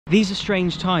These are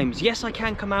strange times. Yes, I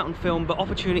can come out and film, but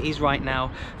opportunities right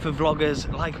now for vloggers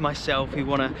like myself who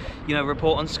want to, you know,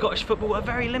 report on Scottish football are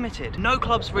very limited. No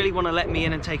clubs really want to let me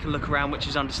in and take a look around, which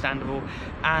is understandable.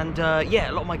 And yeah,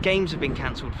 a lot of my games have been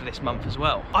cancelled for this month as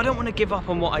well. I don't want to give up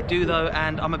on what I do though,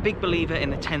 and I'm a big believer in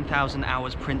the 10,000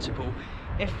 hours principle.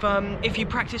 If you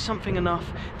practice something enough,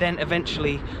 then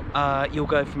eventually you'll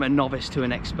go from a novice to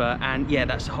an expert. And yeah,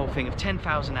 that's the whole thing of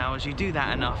 10,000 hours. You do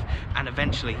that enough and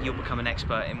eventually you'll become an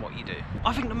expert in what you do.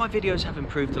 I think that my videos have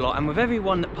improved a lot, and with every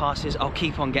one that passes, I'll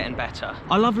keep on getting better.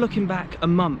 I love looking back a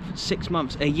month, 6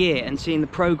 months, a year, and seeing the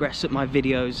progress that my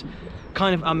videos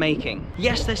kind of are making.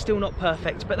 Yes, they're still not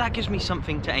perfect, but that gives me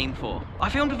something to aim for. I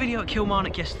filmed a video at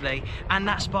Kilmarnock yesterday, and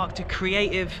that sparked a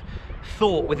creative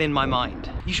thought within my mind.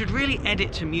 You should really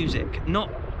edit to music,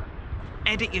 not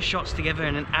edit your shots together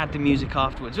and then add the music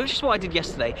afterwards, which is what I did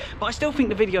yesterday. But I still think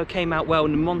the video came out well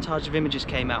and the montage of images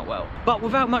came out well. But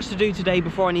without much to do today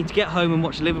before I need to get home and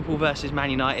watch Liverpool versus Man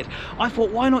United, I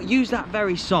thought, why not use that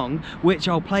very song, which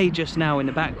I'll play just now in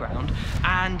the background,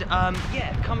 and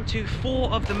yeah, come to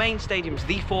 4 of the main stadiums,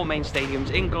 the 4 main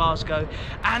stadiums in Glasgow,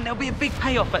 and there'll be a big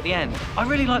payoff at the end. I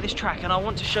really like this track and I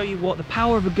want to show you what the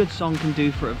power of a good song can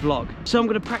do for a vlog. So I'm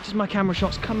going to practice my camera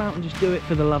shots, come out and just do it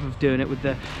for the love of doing it, with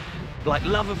the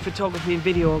love of photography and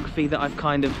videography that I've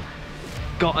kind of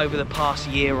got over the past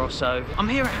year or so. I'm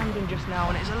here at Hampden just now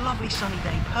and it's a lovely sunny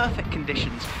day, perfect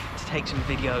conditions to take some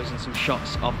videos and some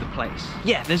shots of the place.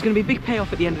 Yeah, there's going to be a big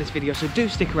payoff at the end of this video, so do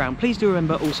stick around. Please do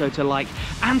remember also to like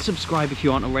and subscribe if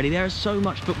you aren't already. There is so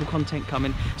much football content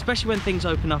coming, especially when things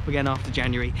open up again after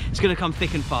January. It's going to come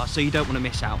thick and fast, so you don't want to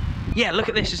miss out. Yeah, look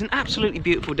at this, it's an absolutely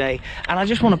beautiful day and I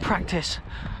just want to practice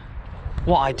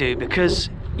what I do,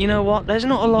 because you know what, there's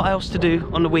not a lot else to do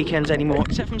on the weekends anymore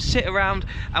except from sit around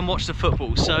and watch the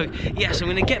football. So yes, I'm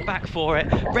going to get back for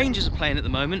it. Rangers are playing at the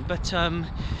moment, but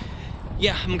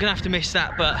yeah, I'm going to have to miss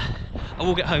that, but I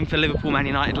will get home for Liverpool Man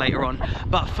United later on.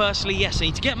 But firstly, yes, I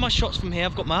need to get my shots from here.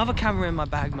 I've got my other camera in my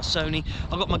bag, my Sony,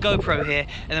 I've got my GoPro here,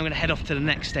 and then I'm going to head off to the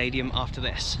next stadium after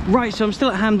this. Right, so I'm still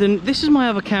at Hampden. This is my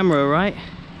other camera, right?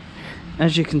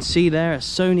 As you can see there, a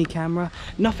Sony camera,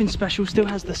 nothing special, still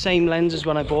has the same lens as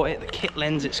when I bought it, the kit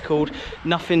lens it's called.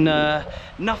 Nothing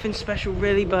special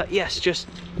really, but yes, just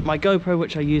my GoPro,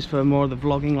 which I use for more of the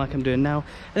vlogging like I'm doing now,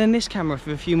 and then this camera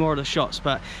for a few more of the shots.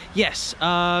 But yes,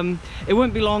 it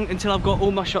won't be long until I've got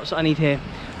all my shots that I need here,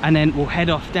 and then we'll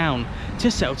head off down to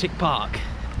Celtic Park.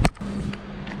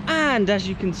 And as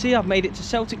you can see, I've made it to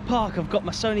Celtic Park. I've got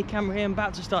my Sony camera here. I'm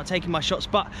about to start taking my shots.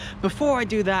 But before I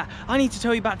do that, I need to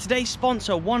tell you about today's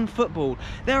sponsor, OneFootball.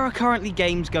 There are currently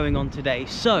games going on today.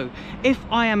 So if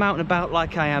I am out and about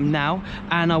like I am now,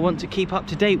 and I want to keep up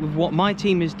to date with what my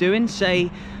team is doing,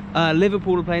 say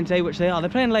Liverpool are playing today, which they are. They're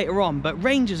playing later on, but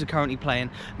Rangers are currently playing.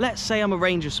 Let's say I'm a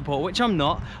Rangers supporter, which I'm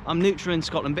not. I'm neutral in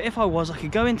Scotland, but if I was, I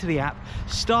could go into the app,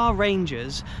 star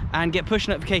Rangers, and get push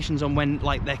notifications on when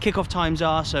like their kickoff times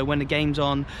are, so when the game's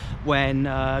on, when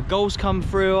goals come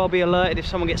through, I'll be alerted if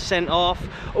someone gets sent off,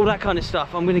 all that kind of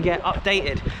stuff I'm going to get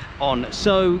updated on.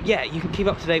 So yeah, you can keep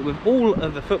up to date with all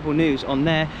of the football news on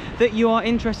there that you are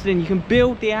interested in. You can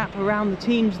build the app around the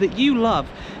teams that you love,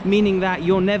 meaning that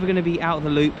you're never going to be out of the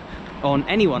loop on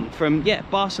anyone from, yeah,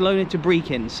 Barcelona to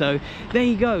Brechin. So there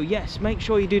you go. Yes, make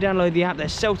sure you do download the app.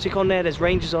 There's Celtic on there, there's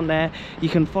Rangers on there. You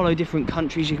can follow different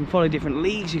countries, you can follow different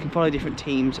leagues, you can follow different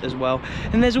teams as well.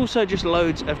 And there's also just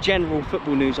loads of general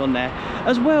football news on there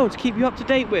as well to keep you up to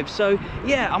date with. So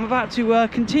yeah, I'm about to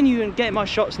continue and get my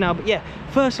shots now, but yeah,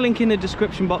 first link in the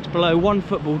description box below,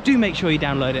 OneFootball. Do make sure you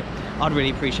download it. I'd really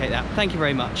appreciate that. Thank you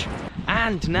very much.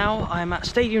 And now I'm at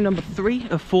stadium number 3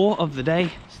 of 4 of the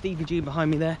day. Stevie G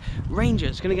behind me there.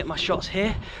 Rangers, gonna get my shots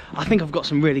here. I think I've got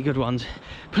some really good ones.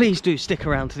 Please do stick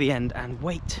around to the end and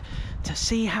wait to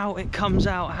see how it comes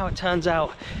out, how it turns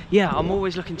out. Yeah, I'm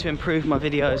always looking to improve my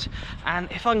videos, and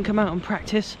if I can come out and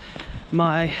practice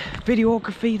my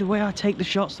videography, the way I take the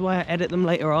shots, the way I edit them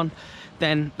later on,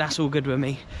 then that's all good with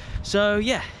me. So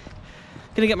yeah,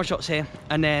 gonna get my shots here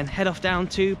and then head off down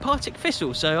to Partick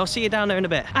Thistle. So I'll see you down there in a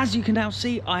bit. As you can now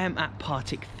see, I am at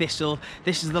Partick Thistle.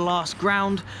 This is the last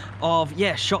ground of,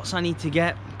 yeah, shots I need to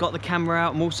get. Got the camera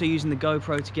out. I'm also using the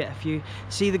GoPro to get a few.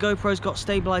 See, the GoPro's got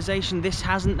stabilization. This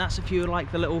hasn't. That's a few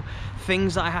like the little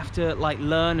things that I have to like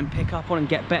learn and pick up on and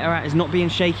get better at, is not being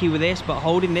shaky with this, but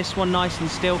holding this one nice and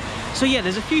still. So yeah,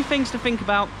 there's a few things to think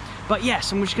about. But yes,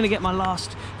 I'm just gonna get my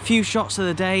last few shots of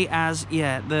the day, as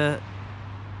yeah, the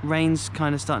rain's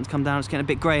kind of starting to come down. It's getting a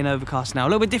bit grey and overcast now, a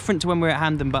little bit different to when we were at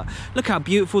Hampden, but look how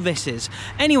beautiful this is.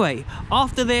 Anyway,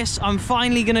 after this, I'm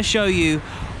finally going to show you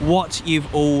what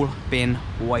you've all been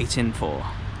waiting for.